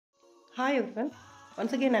Hi everyone,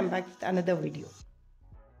 once again I'm back with another video.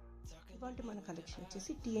 ఇవాళ మన collection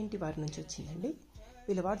వచ్చేసి TNT వారి నుంచి వచ్చిందండి.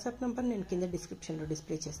 వీళ్ళ వాట్సాప్ నంబర్ నేను కింద డిస్క్రిప్షన్లో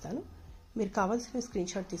డిస్ప్లే చేస్తాను. మీరు కావాల్సిన స్క్రీన్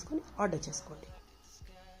షాట్ తీసుకొని ఆర్డర్ చేసుకోండి.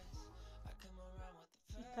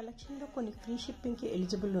 ఈ కలెక్షన్లో కొన్ని ఫ్రీ షిప్పింగ్కి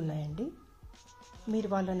ఎలిజిబుల్ ఉన్నాయండి. మీరు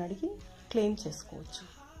వాళ్ళని అడిగి క్లెయిమ్ చేసుకోవచ్చు.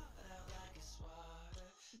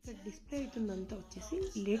 ఇక్కడ డిస్ప్లే అవుతుందంతా వచ్చేసి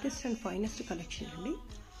లేటెస్ట్ అండ్ ఫైనెస్ట్ కలెక్షన్ అండి.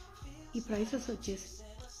 ఈ ప్రైసెస్ వచ్చేసి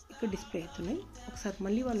ఇక్కడ డిస్ప్లే అవుతున్నాయి. ఒకసారి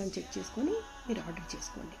మళ్ళీ వాళ్ళని చెక్ చేసుకొని మీరు ఆర్డర్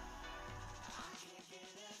చేసుకోండి.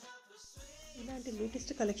 ఇలాంటి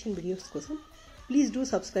లేటెస్ట్ కలెక్షన్ వీడియోస్ కోసం please do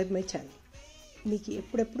subscribe my channel. మీకు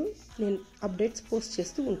ఎప్పుడెప్పుడు నేను అప్డేట్స్ పోస్ట్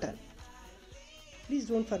చేస్తూ ఉంటాను. Please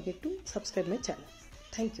don't forget to subscribe my channel.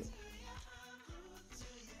 Thank you.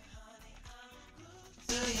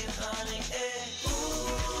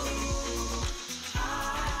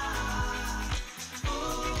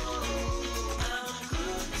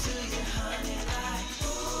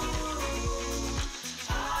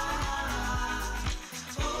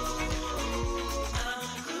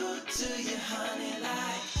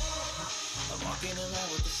 Walking around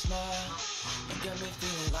with a smile, you got me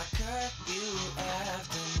feeling like curfew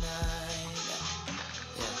after 9. Yeah,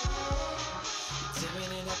 you're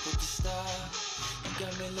tearing it up with the stars. You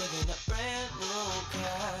got me living a brand new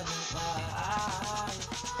kind of life.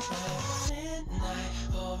 Midnight,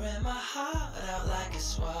 pouring my heart out like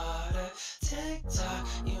it's water. TikTok,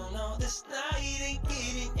 you know this night ain't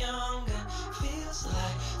getting younger. Feels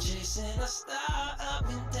like chasing a star up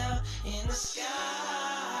and down in the sky.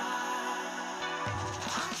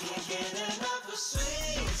 I can't get enough of sweet.